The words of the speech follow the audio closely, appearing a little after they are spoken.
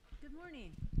Good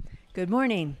morning. Good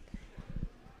morning.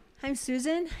 I'm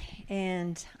Susan,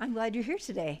 and I'm glad you're here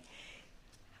today.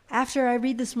 After I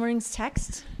read this morning's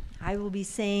text, I will be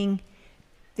saying,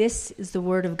 "This is the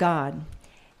word of God."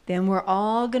 Then we're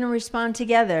all going to respond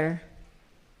together,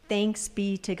 "Thanks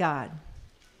be to God."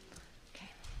 Okay.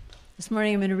 This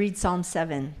morning I'm going to read Psalm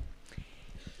 7.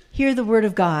 Hear the word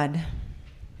of God.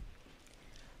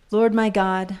 Lord my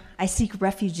God, I seek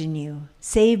refuge in you.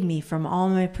 Save me from all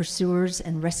my pursuers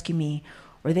and rescue me,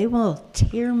 or they will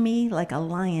tear me like a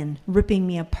lion, ripping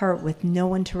me apart with no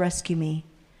one to rescue me.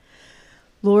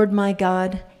 Lord my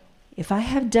God, if I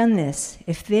have done this,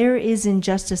 if there is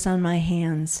injustice on my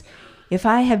hands, if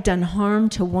I have done harm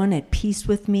to one at peace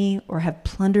with me, or have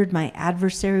plundered my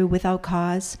adversary without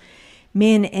cause,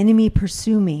 may an enemy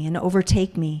pursue me and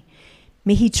overtake me.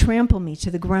 May he trample me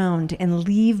to the ground and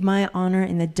leave my honor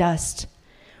in the dust.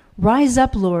 Rise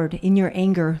up, Lord, in your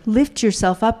anger. Lift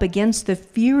yourself up against the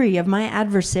fury of my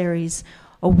adversaries.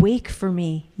 Awake for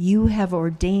me. You have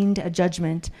ordained a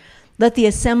judgment. Let the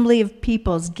assembly of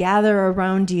peoples gather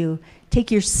around you.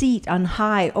 Take your seat on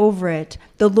high over it.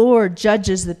 The Lord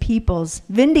judges the peoples.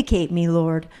 Vindicate me,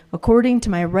 Lord, according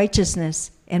to my righteousness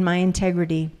and my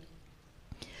integrity.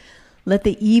 Let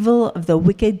the evil of the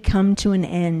wicked come to an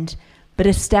end, but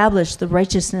establish the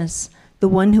righteousness. The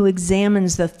one who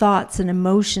examines the thoughts and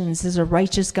emotions is a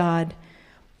righteous God.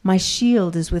 My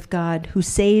shield is with God, who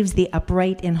saves the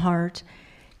upright in heart.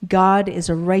 God is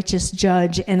a righteous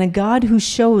judge and a God who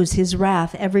shows his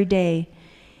wrath every day.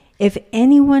 If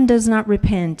anyone does not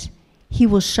repent, he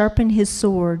will sharpen his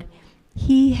sword.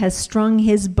 He has strung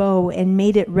his bow and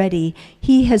made it ready.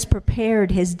 He has prepared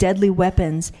his deadly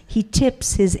weapons. He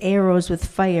tips his arrows with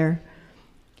fire.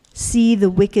 See, the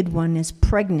wicked one is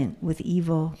pregnant with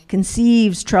evil,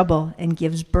 conceives trouble, and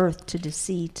gives birth to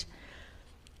deceit.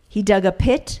 He dug a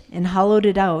pit and hollowed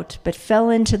it out, but fell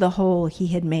into the hole he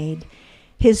had made.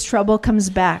 His trouble comes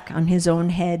back on his own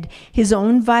head. His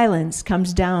own violence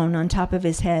comes down on top of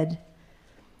his head.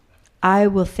 I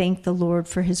will thank the Lord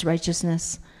for his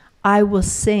righteousness. I will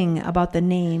sing about the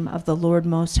name of the Lord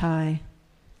Most High.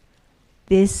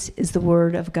 This is the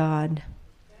word of God.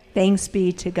 Thanks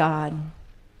be to God.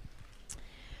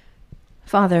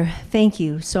 Father, thank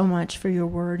you so much for your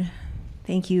word.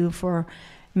 Thank you for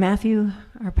Matthew,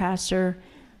 our pastor,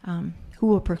 who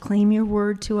will proclaim your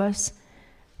word to us.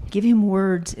 Give him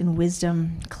words and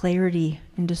wisdom, clarity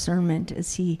and discernment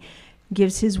as he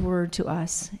gives his word to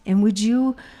us. And would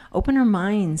you open our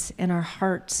minds and our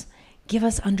hearts, give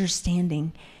us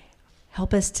understanding,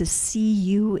 help us to see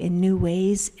you in new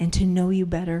ways and to know you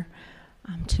better,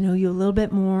 to know you a little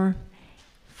bit more.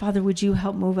 Father, would you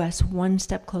help move us one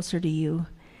step closer to you?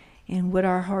 And would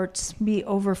our hearts be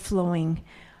overflowing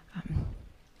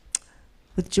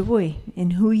with joy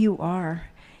in who you are,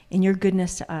 in your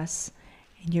goodness to us,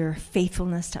 and your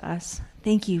faithfulness to us.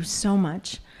 Thank you so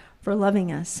much for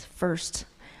loving us first.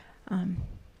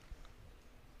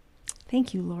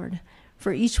 Thank you, Lord,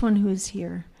 for each one who is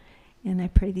here. And I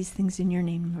pray these things in your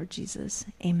name, Lord Jesus.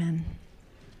 Amen.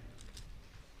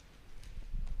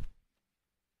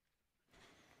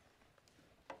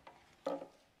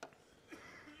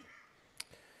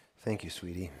 Thank you,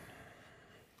 sweetie.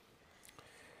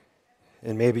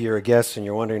 And maybe you're a guest and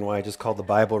you're wondering why I just called the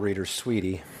Bible reader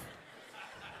sweetie.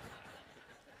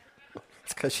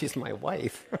 It's because she's my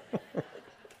wife.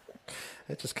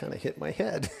 That just kind of hit my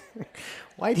head.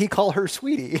 Why'd he call her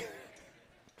sweetie?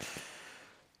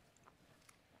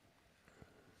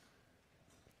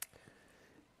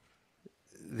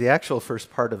 The actual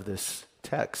first part of this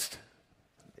text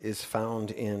is found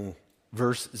in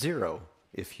verse 0,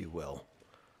 if you will.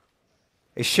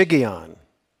 A shiggaion,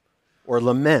 or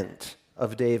lament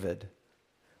of David,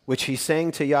 which he sang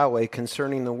to Yahweh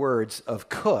concerning the words of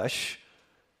Cush,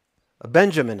 a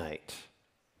Benjaminite.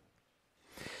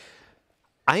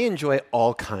 I enjoy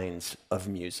all kinds of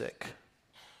music.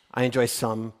 I enjoy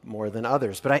some more than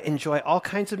others, but I enjoy all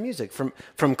kinds of music,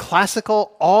 from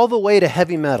classical all the way to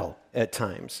heavy metal at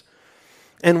times.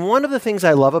 And one of the things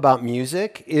I love about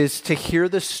music is to hear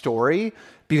the story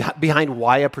behind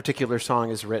why a particular song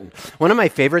is written. One of my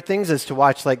favorite things is to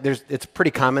watch, it's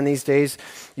pretty common these days,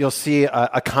 you'll see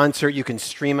a concert, you can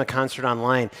stream a concert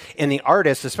online, and the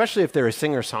artist, especially if they're a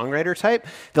singer-songwriter type,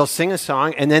 they'll sing a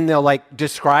song, and then they'll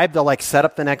set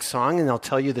up the next song, and they'll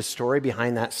tell you the story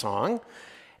behind that song,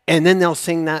 and then they'll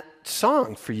sing that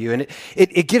song for you, and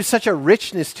it gives such a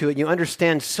richness to it. You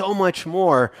understand so much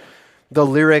more the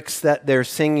lyrics that they're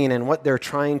singing and what they're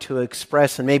trying to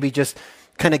express, and maybe just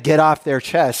kind of get off their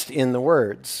chest in the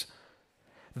words.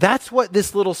 That's what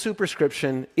this little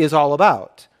superscription is all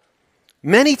about.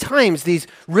 Many times, these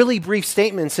really brief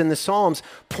statements in the Psalms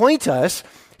point us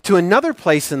to another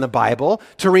place in the Bible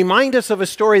to remind us of a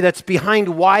story that's behind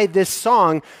why this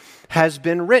song has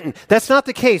been written. That's not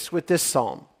the case with this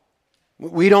psalm.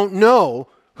 We don't know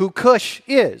who Cush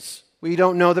is. We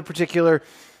don't know the particular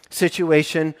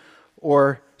situation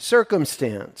or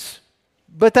circumstance.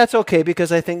 But that's okay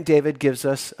because I think David gives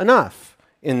us enough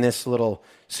in this little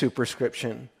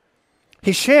superscription.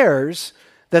 He shares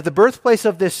that the birthplace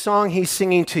of this song he's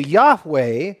singing to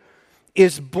Yahweh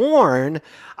is born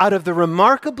out of the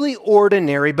remarkably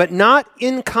ordinary but not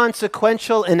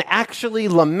inconsequential and actually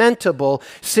lamentable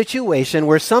situation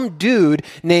where some dude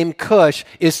named Cush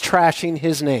is trashing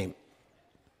his name.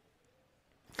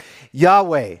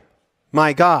 Yahweh,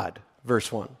 my God, verse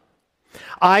 1,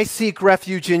 I seek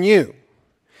refuge in you.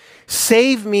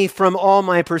 Save me from all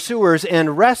my pursuers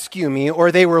and rescue me, or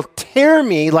they will tear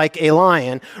me like a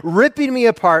lion, ripping me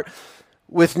apart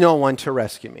with no one to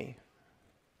rescue me.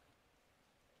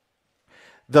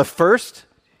 The first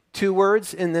two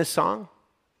words in this song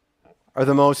are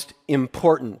the most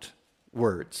important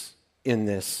words in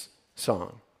this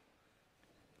song.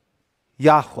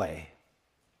 Yahweh.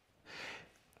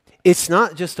 It's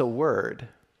not just a word,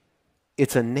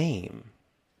 it's a name.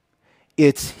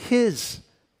 It's His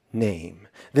name,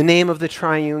 the name of the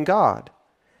triune God.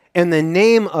 And the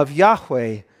name of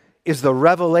Yahweh is the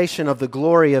revelation of the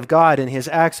glory of God in His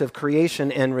acts of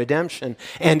creation and redemption,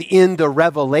 and in the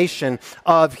revelation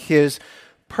of His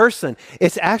person.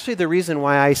 It's actually the reason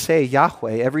why I say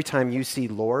Yahweh every time you see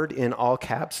Lord in all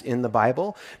caps in the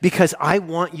Bible, because I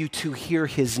want you to hear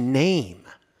His name.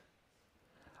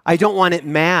 I don't want it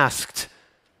masked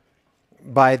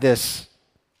by this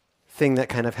thing that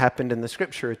kind of happened in the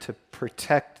scripture to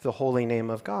protect the holy name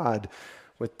of God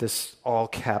with this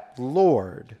all-cap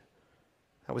Lord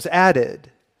that was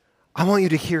added. I want you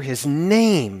to hear His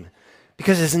name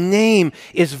because His name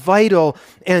is vital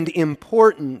and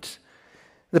important.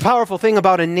 The powerful thing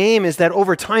about a name is that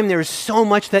over time there is so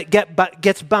much that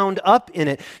gets bound up in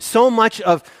it. So much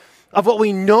of what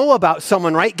we know about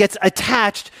someone, right, gets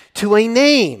attached to a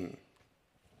name.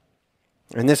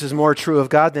 And this is more true of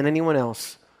God than anyone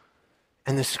else.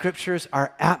 And the scriptures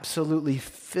are absolutely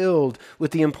filled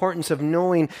with the importance of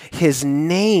knowing His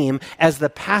name as the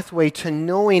pathway to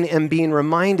knowing and being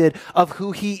reminded of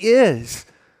who He is.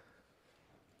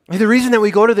 The reason that we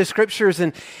go to the scriptures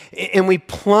and we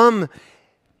plumb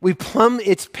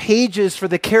its pages for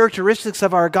the characteristics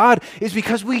of our God is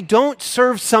because we don't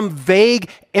serve some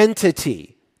vague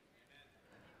entity.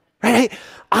 Right?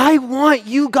 I want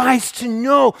you guys to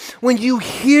know when you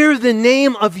hear the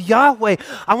name of Yahweh,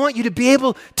 I want you to be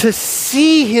able to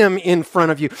see Him in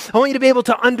front of you. I want you to be able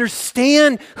to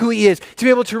understand who He is, to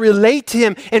be able to relate to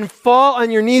Him and fall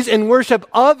on your knees and worship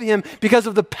of Him because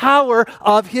of the power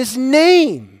of His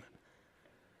name.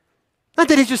 Not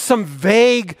that He's just some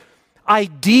vague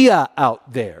idea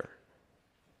out there.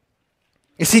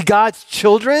 You see, God's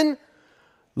children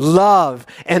love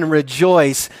and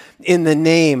rejoice in the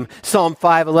name. Psalm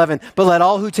 5:11. But let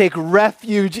all who take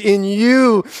refuge in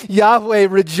you, Yahweh,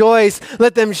 rejoice.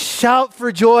 Let them shout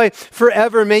for joy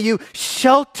forever. May you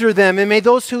shelter them, and may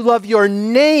those who love your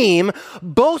name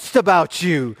boast about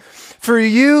you. For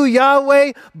you,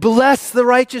 Yahweh, bless the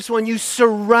righteous one. You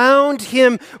surround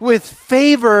him with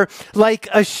favor like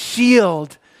a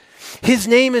shield. His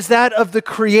name is that of the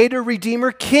Creator,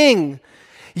 Redeemer, King.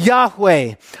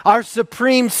 Yahweh, our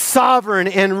supreme sovereign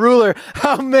and ruler.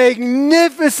 How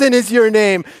magnificent is your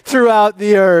name throughout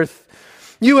the earth.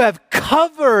 You have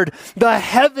covered the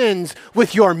heavens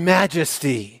with your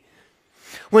majesty.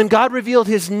 When God revealed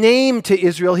His name to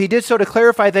Israel, He did so to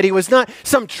clarify that He was not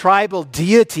some tribal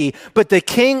deity, but the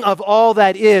King of all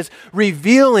that is,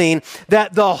 revealing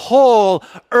that the whole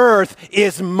earth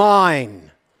is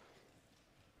mine.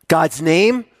 God's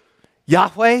name,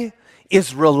 Yahweh,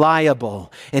 is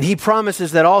reliable, and He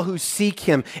promises that all who seek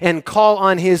Him and call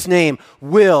on His name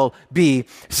will be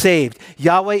saved.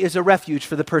 Yahweh is a refuge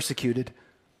for the persecuted,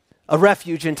 a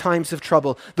refuge in times of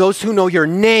trouble. Those who know your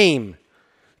name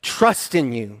trust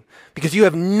in you because you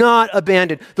have not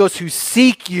abandoned those who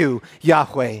seek you,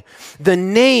 Yahweh. The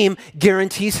name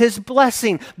guarantees His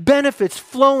blessing, benefits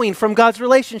flowing from God's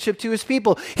relationship to His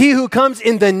people. He who comes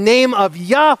in the name of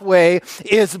Yahweh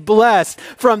is blessed.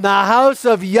 From the house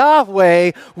of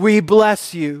Yahweh, we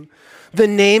bless you. The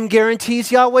name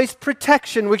guarantees Yahweh's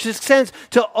protection, which extends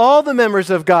to all the members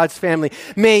of God's family.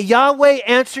 May Yahweh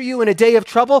answer you in a day of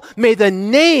trouble. May the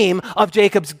name of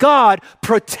Jacob's God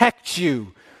protect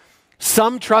you.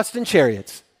 Some trust in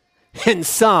chariots, And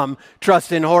some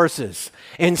trust in horses.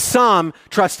 And some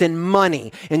trust in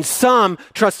money. And some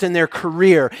trust in their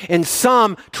career. And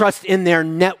some trust in their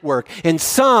network. And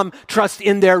some trust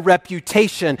in their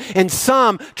reputation. And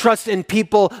some trust in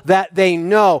people that they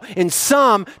know. And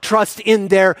some trust in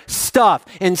their stuff.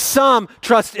 And some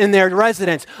trust in their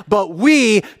residence. But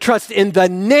we trust in the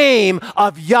name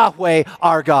of Yahweh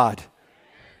our God.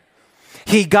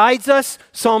 He guides us,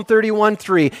 Psalm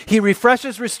 31:3. He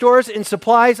refreshes, restores, and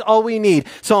supplies all we need,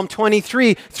 Psalm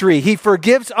 23:3. He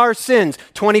forgives our sins,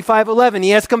 25:11.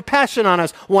 He has compassion on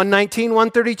us, 119,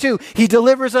 132. He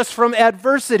delivers us from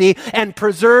adversity and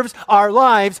preserves our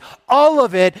lives, all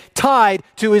of it tied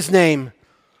to his name.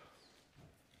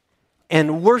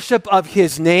 And worship of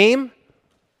his name,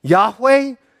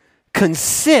 Yahweh,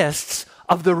 consists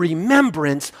of the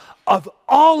remembrance of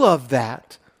all of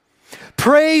that.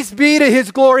 Praise be to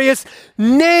his glorious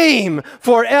name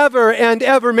forever and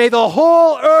ever. May the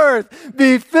whole earth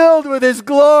be filled with his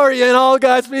glory. And all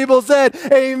God's people said,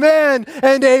 amen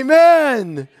and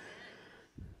amen.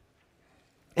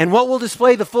 And what will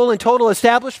display the full and total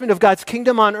establishment of God's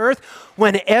kingdom on earth?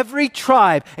 When every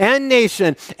tribe and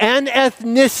nation and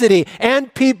ethnicity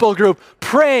and people group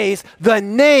praise the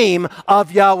name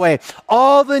of Yahweh.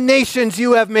 All the nations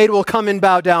you have made will come and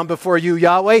bow down before you,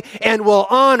 Yahweh, and will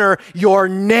honor your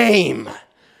name.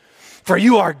 For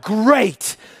you are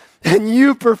great and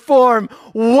you perform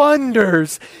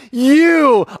wonders.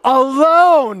 You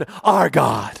alone are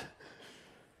God.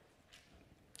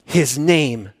 His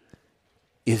name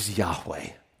is Yahweh.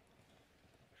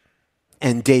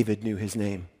 And David knew his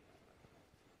name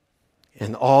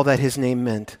and all that his name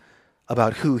meant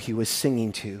about who he was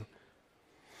singing to.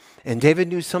 And David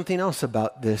knew something else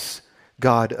about this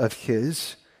God of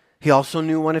his. He also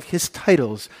knew one of his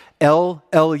titles, El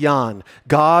Elyon,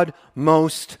 God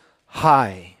Most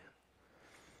High.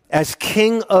 As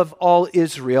king of all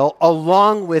Israel,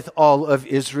 along with all of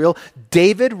Israel,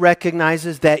 David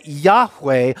recognizes that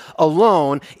Yahweh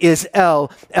alone is El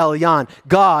Elyon,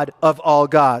 God of all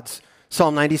gods.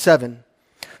 Psalm 97.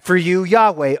 For you,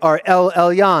 Yahweh, are El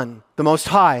Elyon, the Most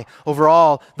High over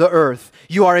all the earth.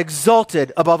 You are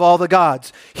exalted above all the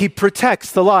gods. He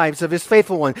protects the lives of his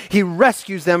faithful one. He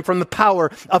rescues them from the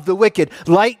power of the wicked.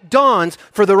 Light dawns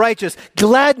for the righteous,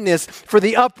 gladness for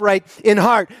the upright in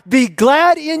heart. Be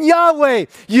glad in Yahweh,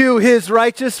 you his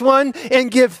righteous one, and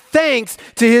give thanks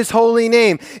to his holy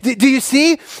name. Do you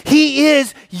see? He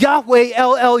is Yahweh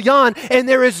El Elyon, and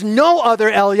there is no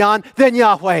other Elyon than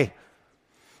Yahweh.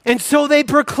 And so they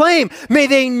proclaim, may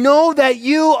they know that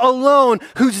you alone,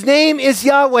 whose name is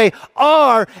Yahweh,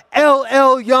 are El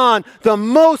Elyon, the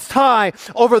Most High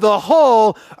over the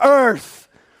whole earth.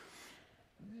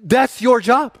 That's your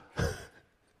job.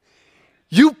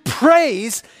 You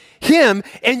praise him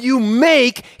and you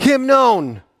make him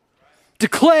known.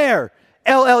 Declare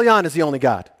El Elyon is the only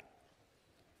God.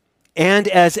 And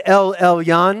as El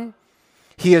Elyon,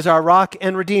 he is our rock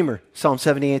and redeemer, Psalm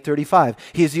 78:35.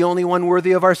 He is the only one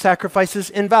worthy of our sacrifices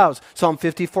and vows, Psalm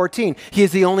 50:14. He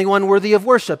is the only one worthy of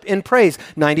worship and praise,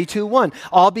 92:1.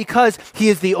 All because he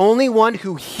is the only one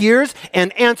who hears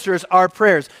and answers our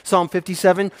prayers, Psalm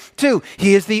 57:2.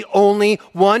 He is the only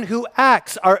one whose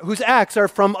acts are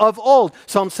from of old,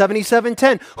 Psalm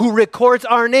 77:10. Who records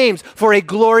our names for a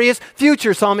glorious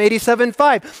future, Psalm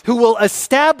 87:5. Who will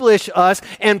establish us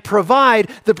and provide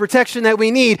the protection that we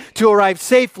need to arrive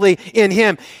safely in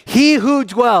him. He who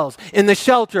dwells in the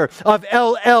shelter of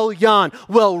El Elyon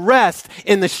will rest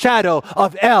in the shadow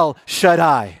of El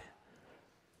Shaddai.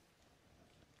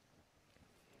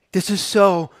 This is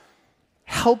so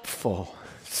helpful,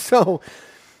 so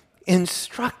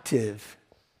instructive.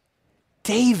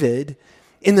 David,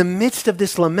 in the midst of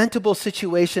this lamentable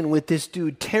situation with this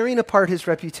dude tearing apart his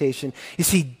reputation, you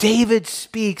see, David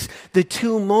speaks the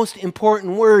two most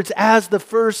important words as the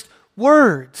first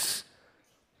words.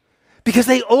 Because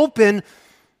they open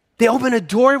a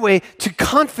doorway to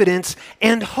confidence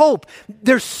and hope.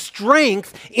 There's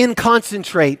strength in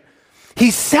concentrate.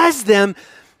 He says them,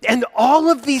 and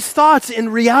all of these thoughts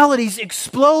and realities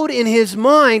explode in his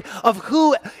mind of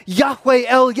who Yahweh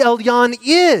El Elyon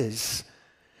is.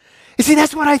 You see,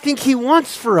 that's what I think he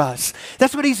wants for us.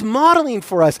 That's what he's modeling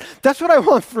for us. That's what I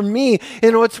want for me.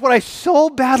 And it's what I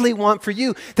so badly want for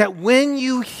you. That when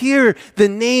you hear the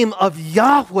name of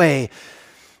Yahweh,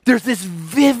 there's this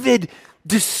vivid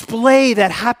display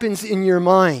that happens in your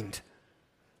mind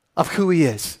of who he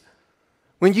is.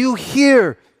 When you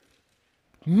hear,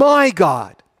 my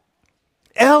God,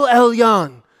 El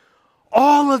Elyon,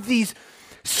 all of these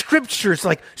scriptures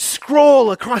like scroll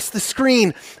across the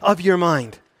screen of your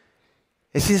mind.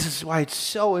 You see, this is why it's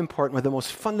so important, one of the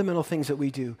most fundamental things that we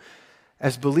do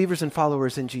as believers and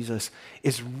followers in Jesus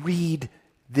is read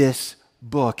this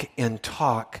book and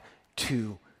talk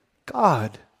to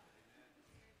God.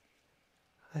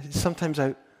 Sometimes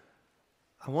I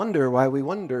wonder why we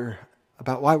wonder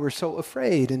about why we're so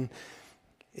afraid, and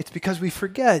it's because we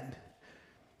forget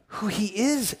who he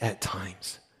is at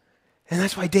times. And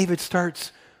that's why David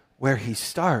starts where he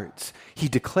starts. He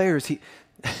declares,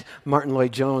 Martin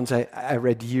Lloyd-Jones, I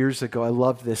read years ago, I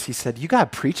love this. He said, you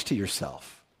got to preach to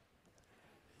yourself.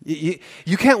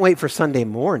 You can't wait for Sunday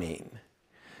morning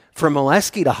for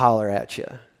Molesky to holler at you.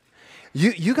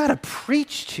 You got to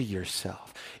preach to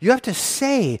yourself. You have to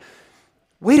say,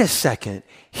 wait a second,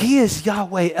 he is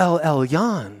Yahweh El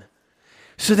Elyon.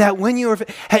 So that when you're,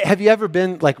 have you ever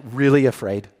been like really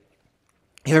afraid?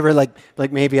 You ever like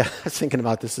maybe I was thinking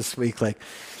about this week, like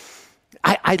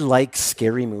I like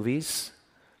scary movies.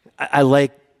 I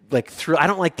like I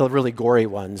don't like the really gory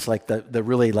ones, like the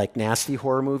really like nasty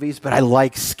horror movies, but I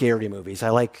like scary movies. I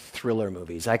like thriller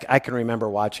movies. I can remember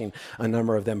watching a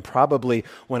number of them probably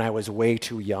when I was way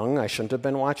too young. I shouldn't have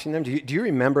been watching them. Do you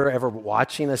remember ever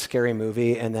watching a scary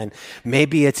movie and then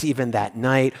maybe it's even that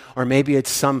night or maybe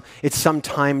it's some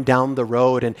time down the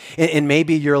road and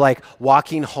maybe you're like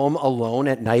walking home alone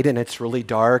at night and it's really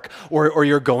dark or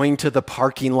you're going to the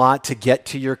parking lot to get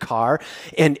to your car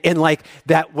and like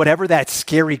that whatever that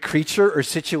scary creature or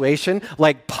situation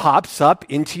like pops up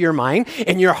into your mind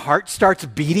and your heart starts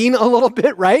beating a little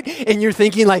bit, right? And you're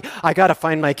thinking like, I got to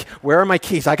find where are my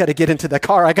keys? I got to get into the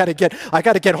car. I got to get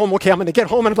home. Okay, I'm going to get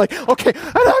home. And I'm like, okay.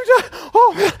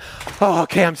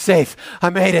 Okay, I'm safe. I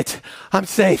made it. I'm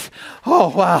safe. Oh,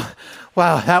 wow.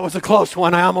 Wow, that was a close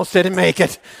one. I almost didn't make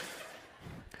it.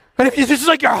 But if it's just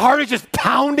like your heart is just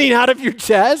pounding out of your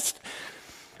chest.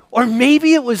 Or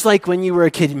maybe it was like when you were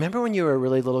a kid. Remember when you were a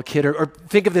really little kid? Or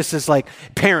think of this as like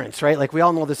parents, right? Like we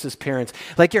all know this as parents.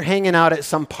 Like you're hanging out at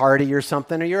some party or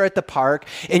something, or you're at the park,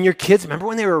 and your kids, remember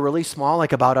when they were really small,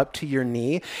 like about up to your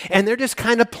knee? And they're just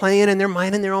kind of playing, and they're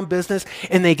minding their own business,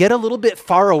 and they get a little bit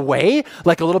far away,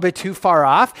 like a little bit too far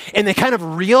off, and they kind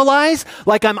of realize,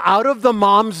 like I'm out of the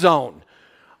mom zone.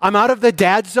 I'm out of the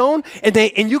dad zone, and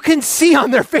you can see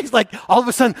on their face, like all of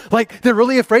a sudden, like they're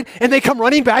really afraid, and they come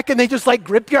running back, and they just like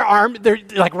grip your arm, they're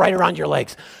like right around your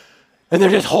legs, and they're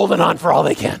just holding on for all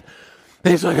they can.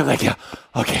 They just look like, yeah,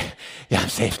 okay, yeah, I'm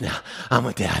safe now. I'm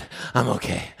with dad. I'm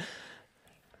okay.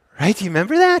 Right? Do you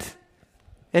remember that?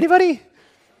 Anybody?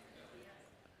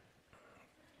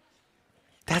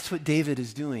 That's what David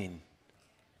is doing.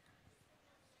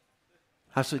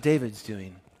 That's what David's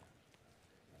doing.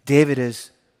 David is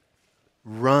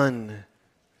run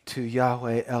to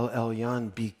Yahweh El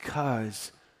Elyon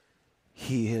because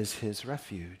he is his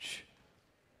refuge.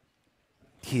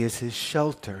 He is his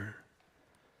shelter.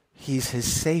 He's his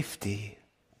safety.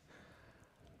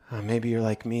 Maybe you're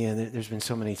like me, and there's been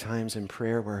so many times in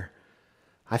prayer where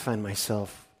I find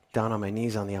myself down on my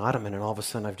knees on the ottoman, and all of a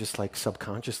sudden I've just like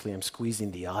subconsciously I'm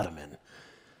squeezing the ottoman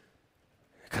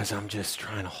because I'm just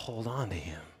trying to hold on to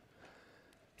him.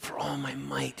 For all my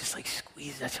might, just like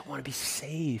squeeze. I just want to be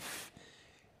safe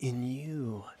in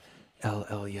you, El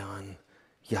Elyon,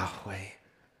 Yahweh.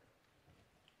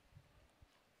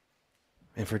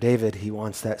 And for David, he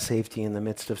wants that safety in the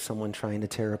midst of someone trying to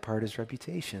tear apart his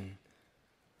reputation.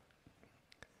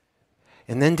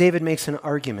 And then David makes an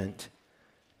argument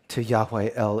to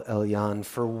Yahweh El Elyon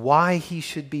for why he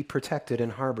should be protected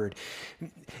and harbored.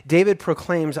 David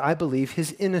proclaims, I believe,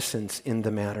 his innocence in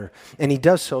the matter, and he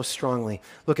does so strongly.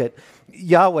 Look at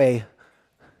Yahweh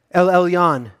El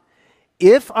Elyon.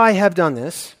 If I have done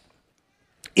this,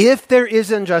 if there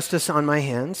is injustice on my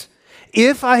hands,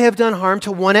 if I have done harm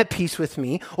to one at peace with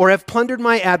me, or have plundered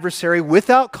my adversary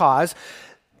without cause,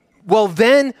 well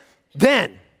then,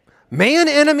 may an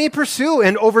enemy pursue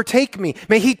and overtake me.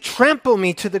 May he trample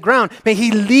me to the ground. May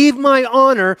he leave my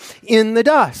honor in the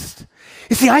dust.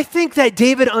 You see, I think that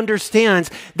David understands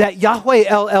that Yahweh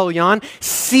El Elyon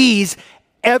sees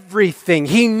everything.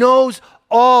 He knows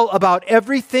all about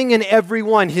everything and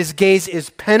everyone. His gaze is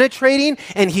penetrating,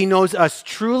 and he knows us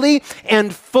truly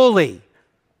and fully.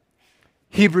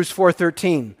 Hebrews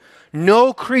 4:13.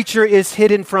 No creature is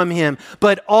hidden from him,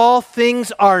 but all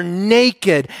things are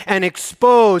naked and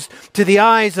exposed to the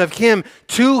eyes of him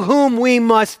to whom we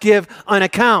must give an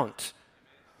account.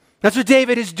 That's what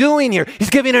David is doing here. He's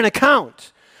giving an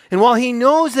account. And while he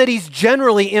knows that he's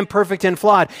generally imperfect and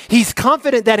flawed, he's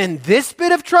confident that in this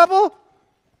bit of trouble,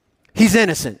 he's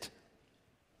innocent.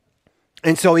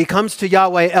 And so he comes to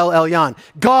Yahweh El Elyon,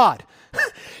 God.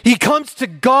 He comes to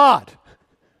God.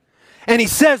 And he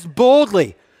says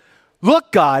boldly,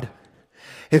 look, God,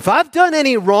 if I've done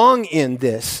any wrong in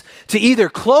this to either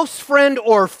close friend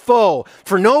or foe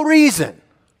for no reason,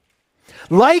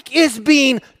 like is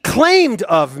being claimed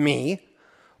of me,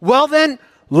 well then,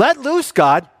 let loose,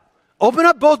 God. Open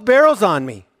up both barrels on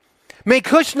me. May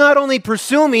Cush not only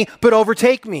pursue me, but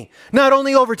overtake me. Not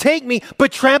only overtake me,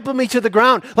 but trample me to the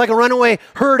ground like a runaway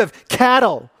herd of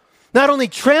cattle. Not only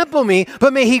trample me,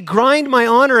 but may he grind my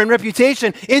honor and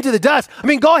reputation into the dust. I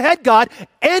mean, go ahead, God,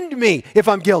 end me if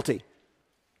I'm guilty.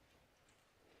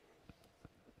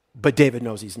 But David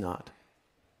knows he's not.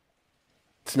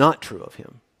 It's not true of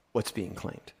him, what's being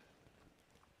claimed.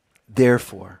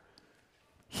 Therefore,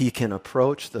 he can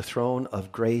approach the throne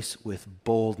of grace with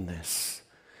boldness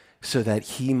so that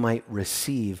he might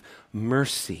receive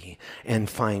mercy and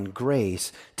find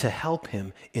grace to help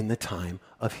him in the time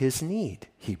of his need,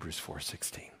 Hebrews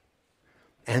 4:16.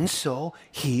 And so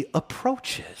he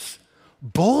approaches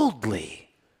boldly.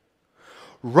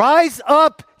 Rise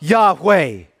up,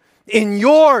 Yahweh, in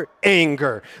your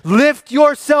anger. Lift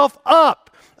yourself up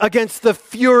against the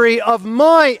fury of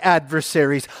my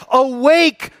adversaries.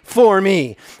 Awake for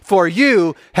me, for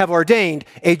you have ordained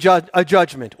a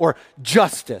judgment or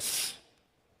justice.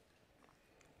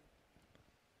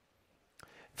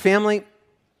 Family,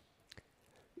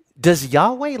 does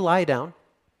Yahweh lie down?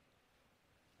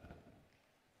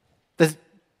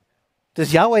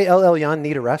 Does Yahweh El Elyon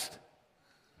need a rest?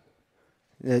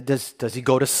 Does he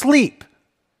go to sleep?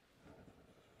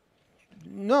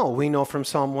 No, we know from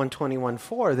Psalm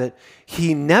 121:4 that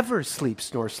he never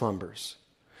sleeps nor slumbers.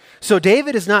 So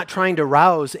David is not trying to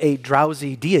rouse a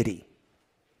drowsy deity,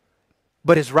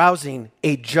 but is rousing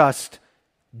a just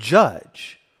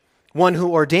judge, one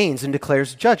who ordains and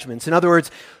declares judgments. In other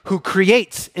words, who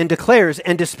creates and declares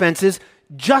and dispenses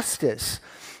justice.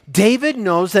 David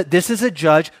knows that this is a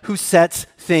judge who sets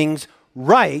things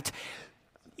right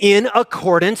in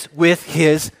accordance with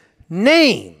his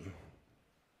name.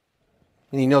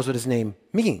 And he knows what his name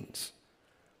means,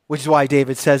 which is why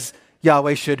David says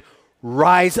Yahweh should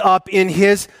rise up in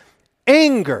his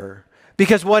anger,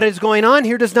 because what is going on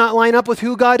here does not line up with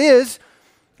who God is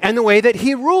and the way that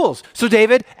he rules. So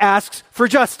David asks for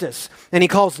justice, and he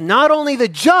calls not only the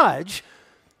judge,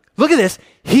 look at this,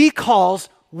 he calls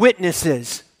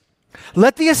witnesses.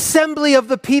 Let the assembly of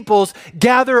the peoples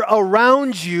gather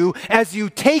around you as you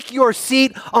take your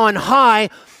seat on high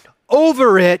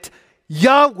over it,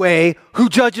 Yahweh, who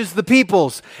judges the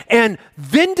peoples, and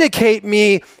vindicate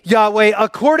me, Yahweh,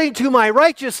 according to my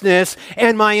righteousness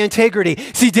and my integrity.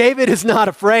 See, David is not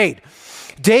afraid.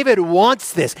 David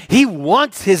wants this. He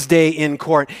wants his day in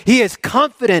court. He is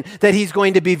confident that he's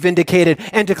going to be vindicated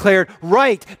and declared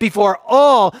right before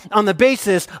all on the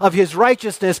basis of his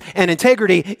righteousness and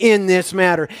integrity in this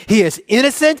matter. He is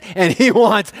innocent and he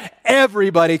wants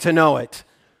everybody to know it.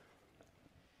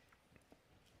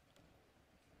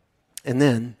 And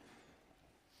then,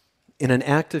 in an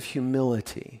act of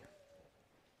humility,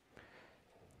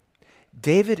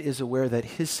 David is aware that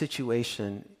his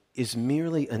situation is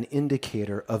merely an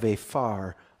indicator of a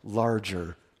far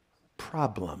larger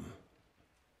problem.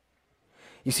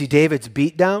 You see, David's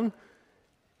beatdown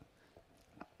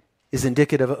is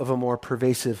indicative of a more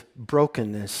pervasive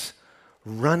brokenness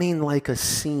running like a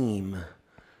seam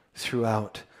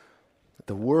throughout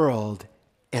the world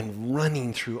and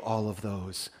running through all of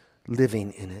those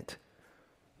living in it.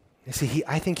 You see,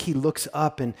 I think he looks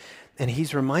up and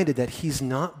he's reminded that he's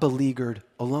not beleaguered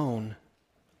alone.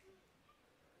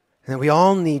 And that we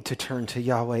all need to turn to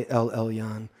Yahweh El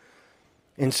Elyon.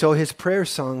 And so his prayer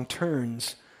song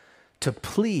turns to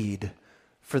plead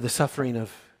for the suffering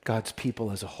of God's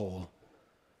people as a whole.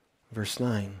 Verse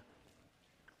 9.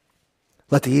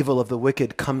 Let the evil of the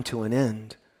wicked come to an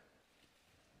end,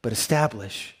 but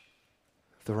establish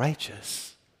the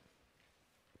righteous.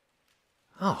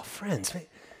 Oh, friends,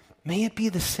 may it be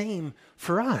the same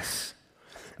for us.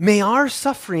 May our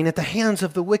suffering at the hands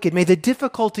of the wicked, may the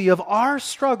difficulty of our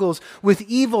struggles with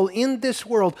evil in this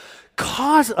world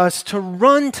cause us to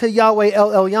run to Yahweh El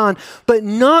Elyon, but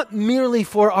not merely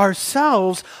for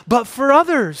ourselves, but for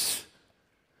others.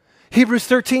 Hebrews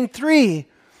 13:3,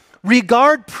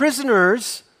 regard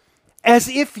prisoners as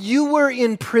if you were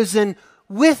in prison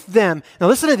with them. Now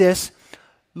listen to this.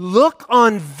 Look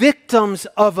on victims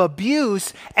of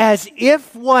abuse as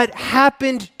if what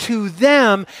happened to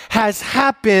them has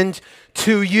happened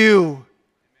to you.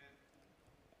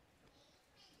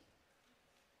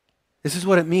 This is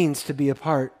what it means to be a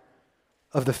part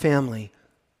of the family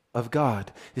of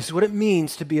God. This is what it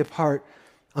means to be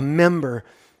a member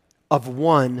of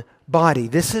one body.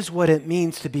 This is what it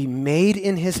means to be made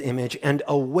in his image and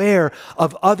aware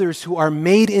of others who are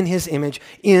made in his image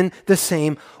in the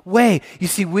same way. You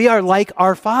see, we are like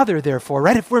our Father, therefore,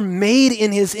 right? If we're made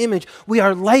in his image, we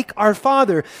are like our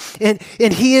Father. And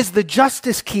he is the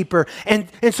justice keeper. And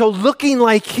so looking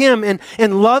like him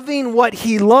and loving what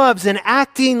he loves and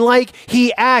acting like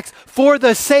he acts for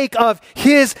the sake of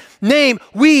his name,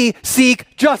 we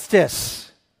seek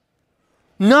justice.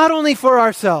 Not only for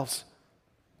ourselves,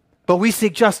 but we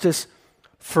seek justice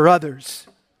for others.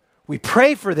 We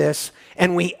pray for this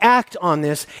and we act on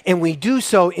this, and we do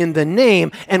so in the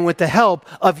name and with the help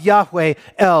of Yahweh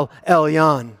El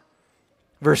Elyon.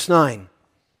 Verse 9.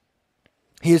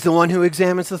 He is the one who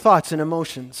examines the thoughts and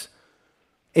emotions.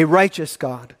 A righteous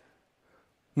God.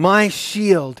 My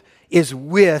shield is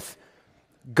with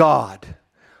God,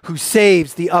 who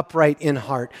saves the upright in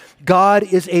heart. God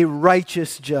is a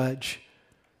righteous judge.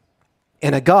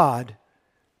 And a God,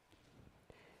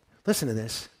 listen to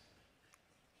this,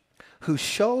 who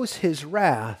shows his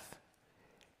wrath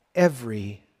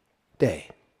every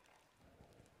day.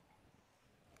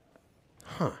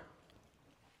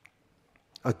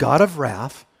 A God of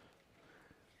wrath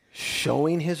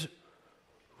showing his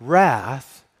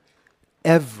wrath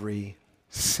every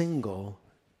single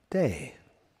day.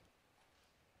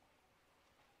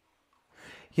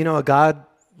 You know, a God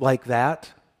like that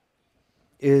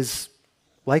is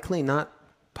likely not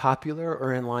popular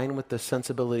or in line with the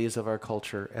sensibilities of our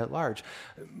culture at large.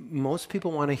 Most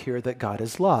people want to hear that God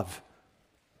is love.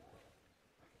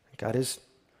 God is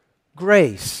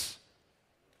grace.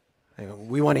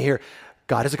 We want to hear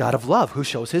God is a God of love who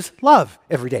shows his love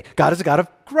every day. God is a God of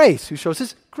grace who shows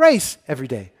his grace every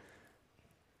day.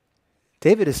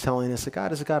 David is telling us that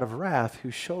God is a God of wrath who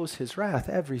shows his wrath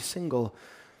every single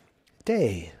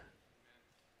day,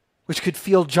 which could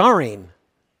feel jarring.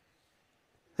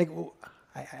 Like,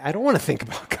 I don't want to think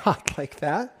about God like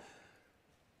that.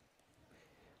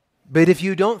 But if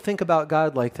you don't think about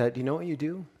God like that, do you know what you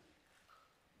do?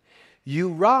 You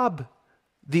rob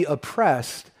the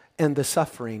oppressed and the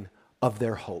suffering of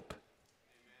their hope.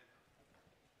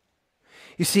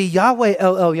 You see, Yahweh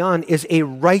El Elyon is a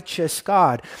righteous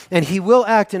God, and he will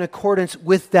act in accordance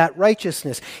with that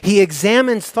righteousness. He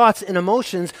examines thoughts and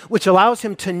emotions, which allows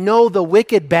him to know the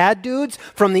wicked bad dudes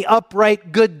from the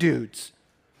upright good dudes.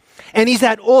 And he's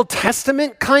that Old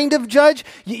Testament kind of judge.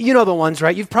 You know the ones,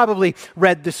 right? You've probably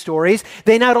read the stories.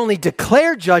 They not only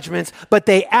declared judgments, but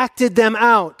they acted them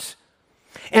out.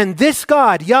 And this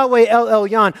God, Yahweh El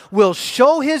Elyon, will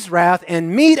show his wrath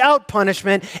and mete out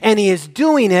punishment, and he is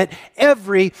doing it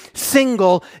every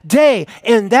single day.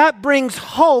 And that brings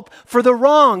hope for the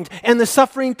wronged and the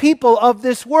suffering people of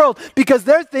this world, because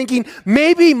they're thinking,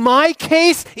 maybe my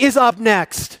case is up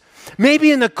next.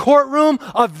 Maybe in the courtroom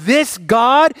of this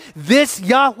God, this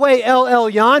Yahweh El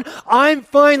Elyon, I'm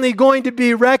finally going to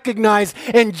be recognized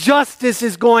and justice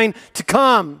is going to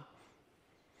come.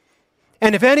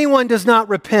 And if anyone does not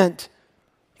repent,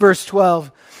 verse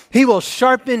 12, he will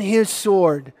sharpen his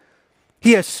sword.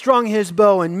 He has strung his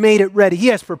bow and made it ready. He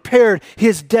has prepared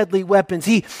his deadly weapons.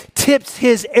 He tips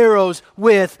his arrows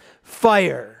with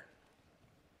fire.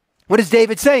 What is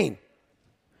David saying?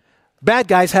 Bad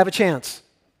guys have a chance.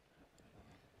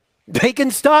 They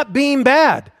can stop being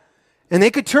bad, and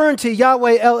they could turn to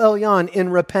Yahweh El Elyon in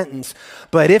repentance.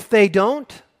 But if they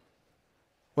don't,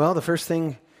 well, the first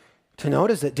thing to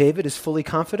note is that David is fully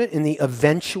confident in the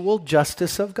eventual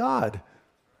justice of God.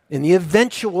 In the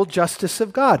eventual justice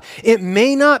of God. It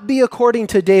may not be according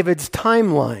to David's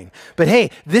timeline, but hey,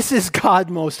 this is God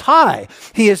Most High.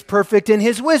 He is perfect in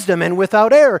his wisdom and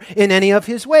without error in any of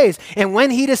his ways. And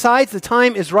when he decides the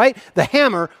time is right, the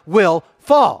hammer will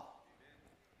fall.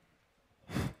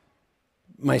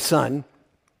 My son,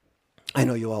 I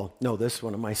know you all know this,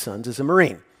 one of my sons is a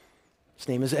Marine. His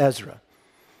name is Ezra.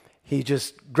 He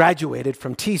just graduated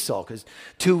from TESOL because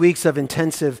 2 weeks of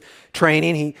intensive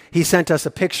training. He sent us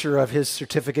a picture of his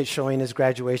certificate showing his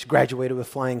graduation, graduated with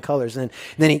flying colors. And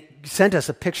then he sent us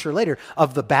a picture later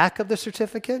of the back of the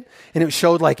certificate, and it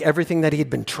showed like everything that he had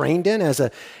been trained in as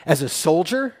a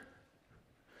soldier.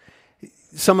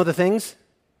 Some of the things,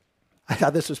 I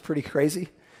thought this was pretty crazy.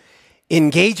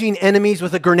 Engaging enemies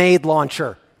with a grenade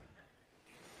launcher.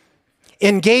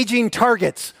 Engaging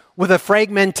targets with a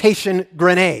fragmentation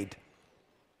grenade.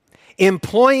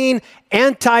 Employing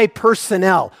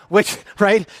anti-personnel, which,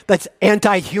 right, that's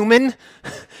anti-human.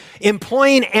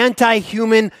 Employing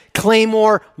anti-human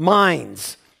claymore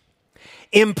mines.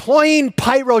 Employing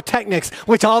pyrotechnics,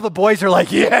 which all the boys are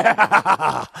like,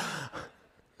 yeah.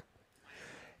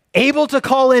 Able to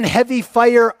call in heavy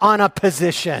fire on a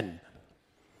position.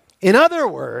 In other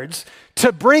words,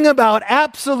 to bring about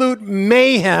absolute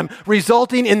mayhem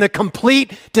resulting in the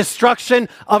complete destruction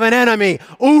of an enemy.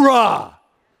 Hoorah!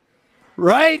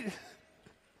 Right?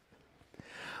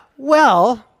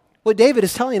 Well, what David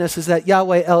is telling us is that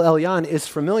Yahweh El Elyon is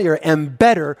familiar and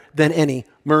better than any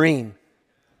marine.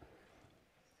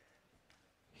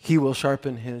 He will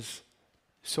sharpen his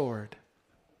sword.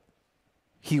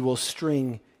 He will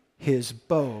string his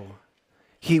bow.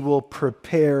 He will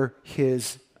prepare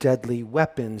his deadly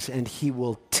weapons, and he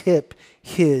will tip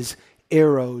his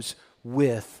arrows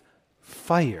with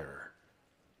fire.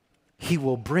 He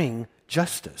will bring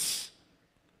justice.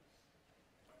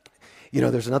 You know,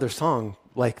 there's another song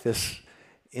like this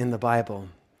in the Bible.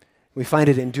 We find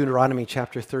it in Deuteronomy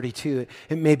chapter 32.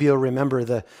 Maybe you'll remember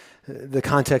the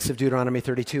context of Deuteronomy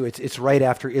 32. It's right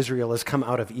after Israel has come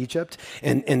out of Egypt.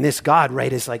 And this God,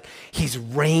 right, is like, he's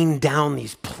rained down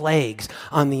these plagues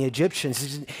on the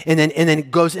Egyptians. And then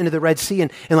it goes into the Red Sea,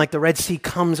 and like the Red Sea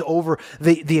comes over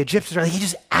the Egyptians. Right? He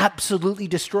just absolutely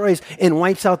destroys and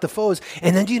wipes out the foes.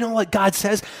 And then do you know what God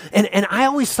says? And I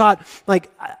always thought, like,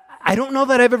 I don't know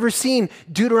that I've ever seen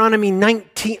Deuteronomy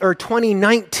 19 or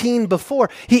 20:19 before.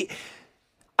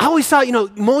 I always thought, you know,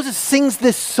 Moses sings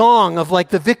this song of like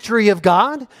the victory of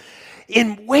God.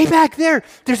 And way back there's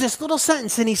this little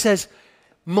sentence, and he says,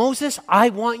 Moses, I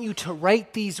want you to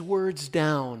write these words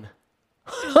down.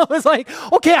 I was like,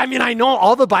 okay, I mean, I know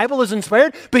all the Bible is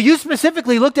inspired, but you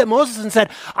specifically looked at Moses and said,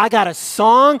 I got a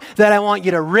song that I want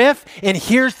you to riff, and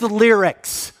here's the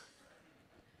lyrics.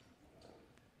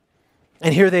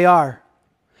 And here they are.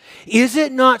 Is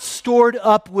it not stored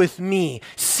up with me,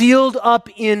 sealed up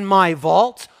in my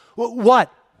vault?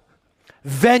 What?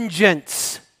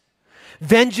 Vengeance.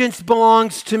 Vengeance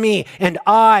belongs to me, and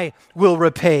I will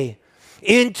repay.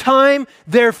 In time,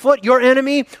 their foot, your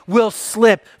enemy, will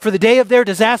slip, for the day of their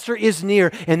disaster is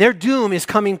near, and their doom is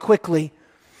coming quickly.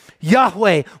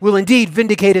 Yahweh will indeed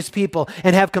vindicate his people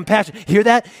and have compassion. Hear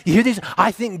that? You hear these?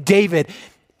 I think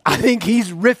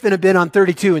he's riffing a bit on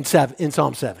 32 in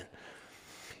Psalm 7.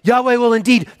 Yahweh will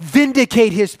indeed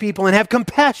vindicate his people and have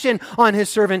compassion on his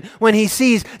servant when he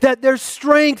sees that their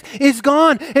strength is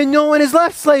gone and no one is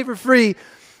left slave or free.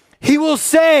 He will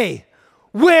say,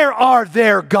 where are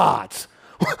their gods?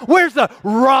 Where's the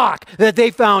rock that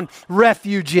they found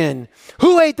refuge in?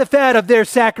 Who ate the fat of their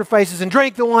sacrifices and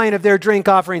drank the wine of their drink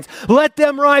offerings? Let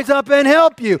them rise up and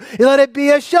help you. Let it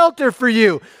be a shelter for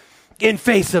you in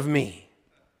face of me.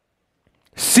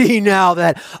 See now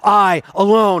that I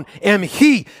alone am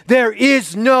he. There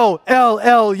is no El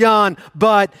Elyon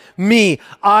but me.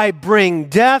 I bring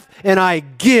death and I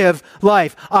give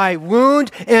life. I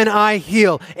wound and I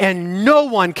heal, and no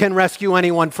one can rescue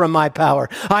anyone from my power.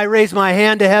 I raise my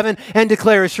hand to heaven and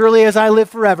declare, as surely as I live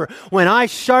forever, when I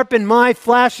sharpen my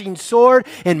flashing sword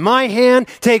and my hand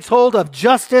takes hold of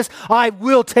justice, I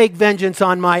will take vengeance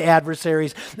on my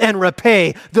adversaries and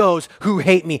repay those who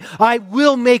hate me. I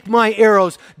will make my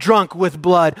arrows drunk with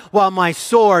blood, while my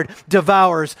sword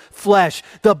devours flesh,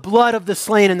 the blood of the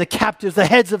slain and the captives, the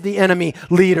heads of the enemy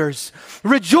leaders.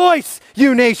 Rejoice,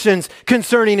 you nations,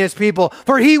 concerning his people,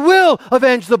 for he will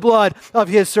avenge the blood of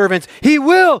his servants. He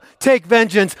will take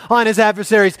vengeance on his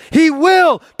adversaries. He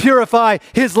will purify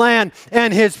his land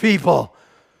and his people.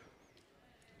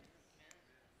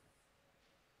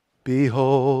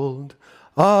 Behold,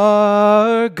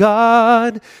 our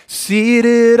God,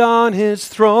 seated on his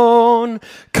throne,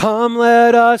 come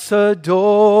let us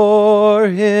adore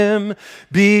him.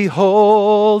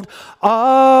 Behold,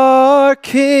 our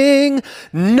King,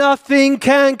 nothing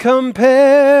can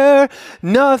compare,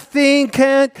 nothing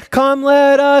can, come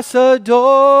let us adore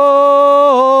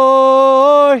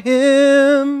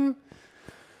him.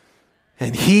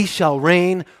 And he shall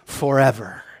reign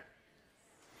forever,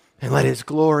 and let his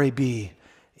glory be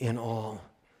in all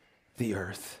the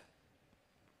earth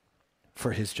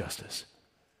for his justice.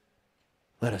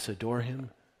 Let us adore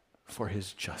him for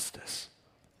his justice.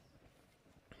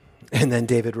 And then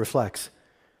David reflects.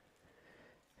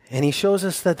 And he shows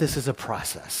us that this is a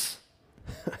process.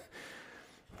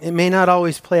 It may not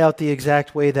always play out the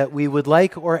exact way that we would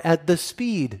like or at the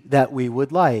speed that we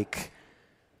would like.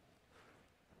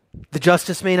 The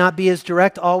justice may not be as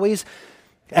direct always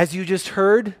as you just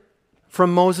heard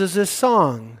from Moses'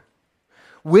 song.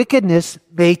 Wickedness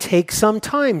may take some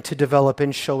time to develop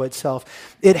and show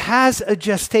itself. It has a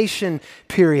gestation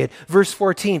period. Verse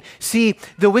 14, see,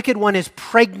 the wicked one is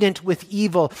pregnant with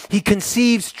evil. He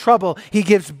conceives trouble. He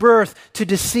gives birth to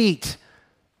deceit.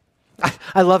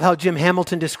 I love how Jim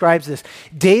Hamilton describes this.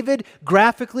 David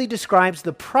graphically describes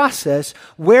the process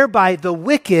whereby the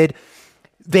wicked,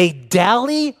 they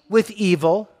dally with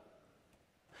evil,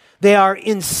 They are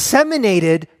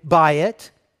inseminated by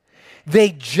it.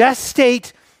 They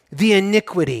gestate the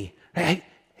iniquity. Right?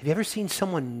 Have you ever seen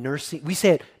someone nursing? We say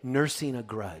it, nursing a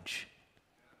grudge.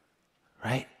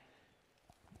 Right?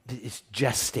 It's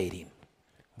gestating,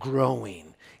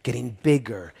 growing, getting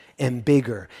bigger and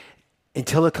bigger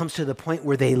until it comes to the point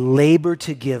where they labor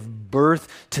to give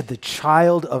birth to the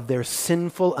child of their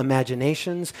sinful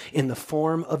imaginations in the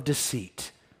form of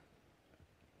deceit.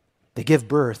 They give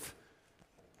birth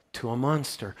to a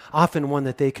monster, often one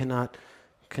that they cannot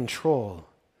control.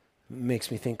 Makes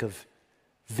me think of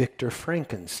Victor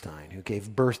Frankenstein, who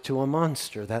gave birth to a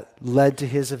monster that led to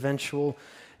his eventual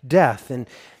death.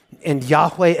 And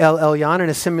Yahweh El Elyon, in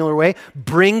a similar way,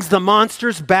 brings the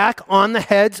monsters back on the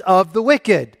heads of the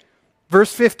wicked.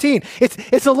 Verse 15.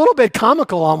 It's a little bit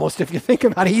comical almost if you think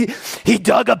about it. He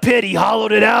dug a pit, he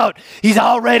hollowed it out. He's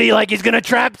already like he's going to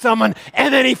trap someone,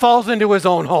 and then he falls into his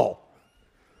own hole.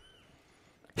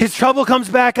 His trouble comes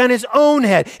back on his own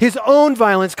head. His own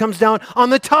violence comes down on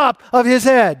the top of his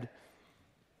head.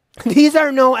 These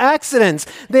are no accidents.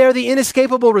 They are the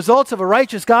inescapable results of a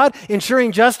righteous God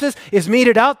ensuring justice is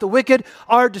meted out. The wicked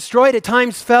are destroyed, at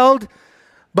times felled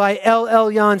by El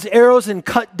Elyon's arrows and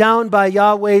cut down by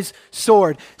Yahweh's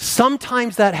sword.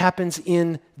 Sometimes that happens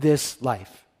in this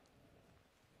life.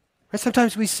 Right?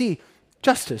 Sometimes we see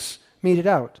justice meted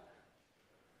out.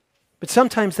 But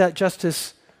sometimes that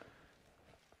justice,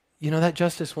 that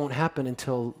justice won't happen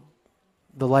until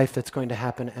the life that's going to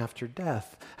happen after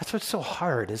death. That's what's so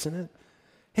hard, isn't it?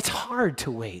 It's hard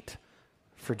to wait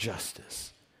for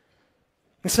justice.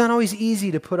 It's not always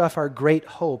easy to put off our great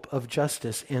hope of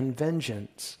justice and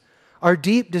vengeance. Our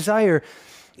deep desire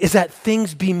is that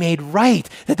things be made right,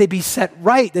 that they be set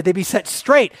right, that they be set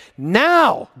straight.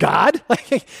 Now, God,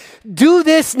 do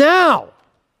this now.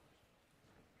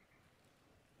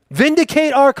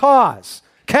 Vindicate our cause.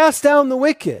 Cast down the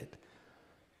wicked.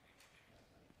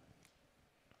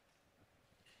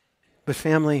 But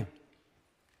family,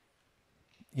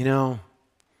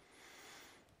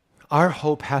 our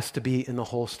hope has to be in the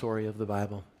whole story of the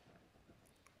Bible.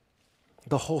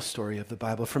 The whole story of the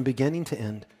Bible, from beginning to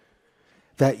end.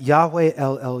 That Yahweh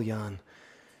El Elyon,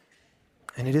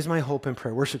 and it is my hope and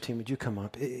prayer, worship team, would you come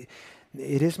up? It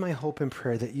is my hope and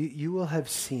prayer that you will have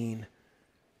seen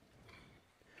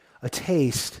a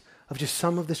taste of just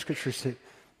some of the scriptures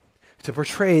to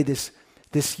portray this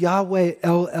Yahweh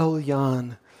El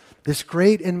Elyon, this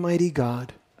great and mighty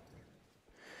God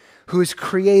who has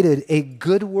created a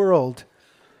good world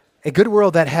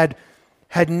that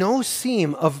had no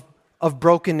seam of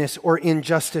brokenness or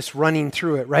injustice running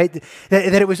through it, right?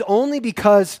 That it was only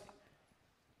because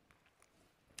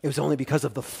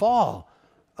of the fall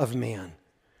of man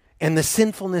and the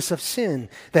sinfulness of sin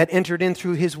that entered in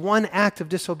through his one act of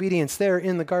disobedience there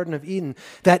in the Garden of Eden,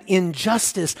 that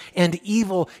injustice and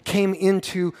evil came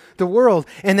into the world,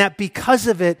 and that because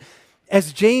of it,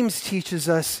 as James teaches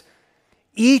us,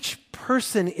 each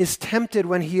person is tempted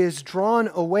when he is drawn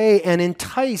away and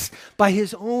enticed by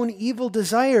his own evil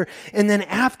desire. And then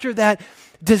after that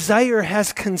desire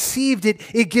has conceived,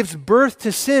 it gives birth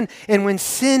to sin. And when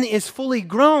sin is fully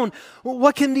grown,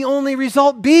 what can the only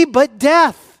result be but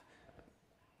death?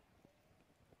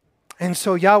 And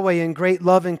so Yahweh, in great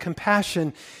love and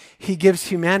compassion, he gives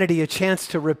humanity a chance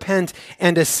to repent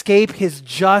and escape his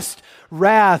just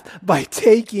wrath by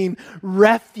taking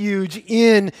refuge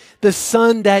in the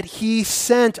Son that he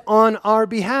sent on our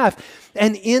behalf.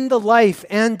 And in the life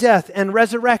and death and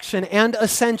resurrection and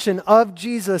ascension of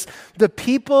Jesus, the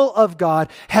people of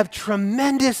God have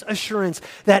tremendous assurance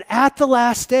that at the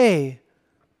last day,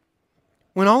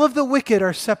 when all of the wicked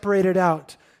are separated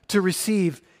out to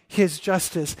receive his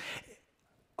justice,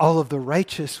 all of the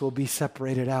righteous will be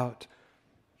separated out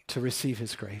to receive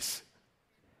his grace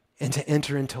and to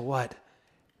enter into what?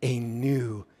 A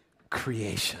new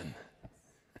creation.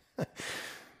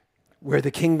 Where the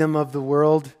kingdom of the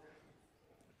world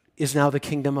is now the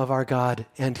kingdom of our God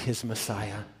and his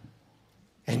Messiah.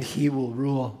 And he will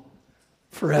rule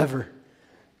forever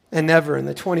and ever. And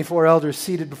the 24 elders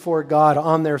seated before God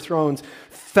on their thrones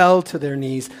fell to their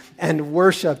knees and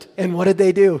worshiped. And what did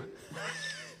they do?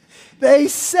 They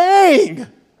sang.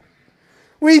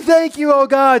 We thank you, O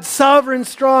God, sovereign,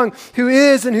 strong, who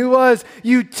is and who was.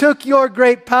 You took your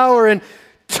great power and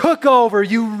took over.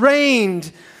 You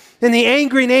reigned. And the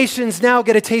angry nations now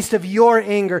get a taste of your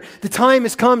anger. The time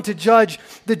has come to judge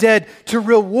the dead, to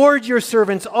reward your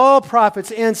servants, all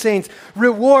prophets and saints.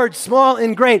 Reward small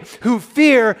and great who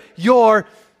fear your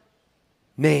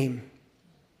name.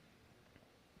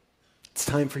 It's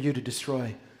time for you to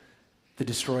destroy the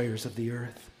destroyers of the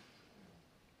earth.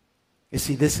 You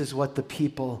see, this is what the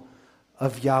people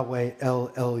of Yahweh El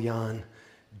Elyon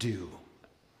do?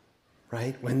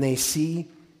 Right? When they see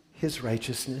his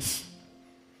righteousness,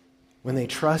 when they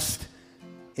trust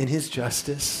in his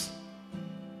justice,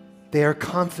 they are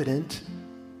confident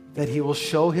that he will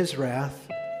show his wrath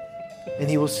and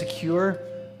he will secure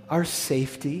our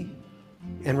safety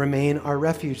and remain our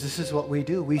refuge. This is what we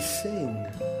do. We sing.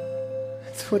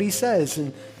 That's what he says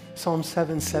in Psalm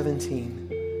 7:17.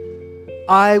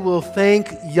 I will thank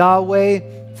Yahweh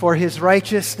for his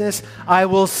righteousness. I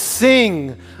will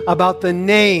sing about the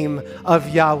name of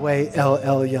Yahweh El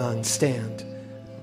Elyon. Stand.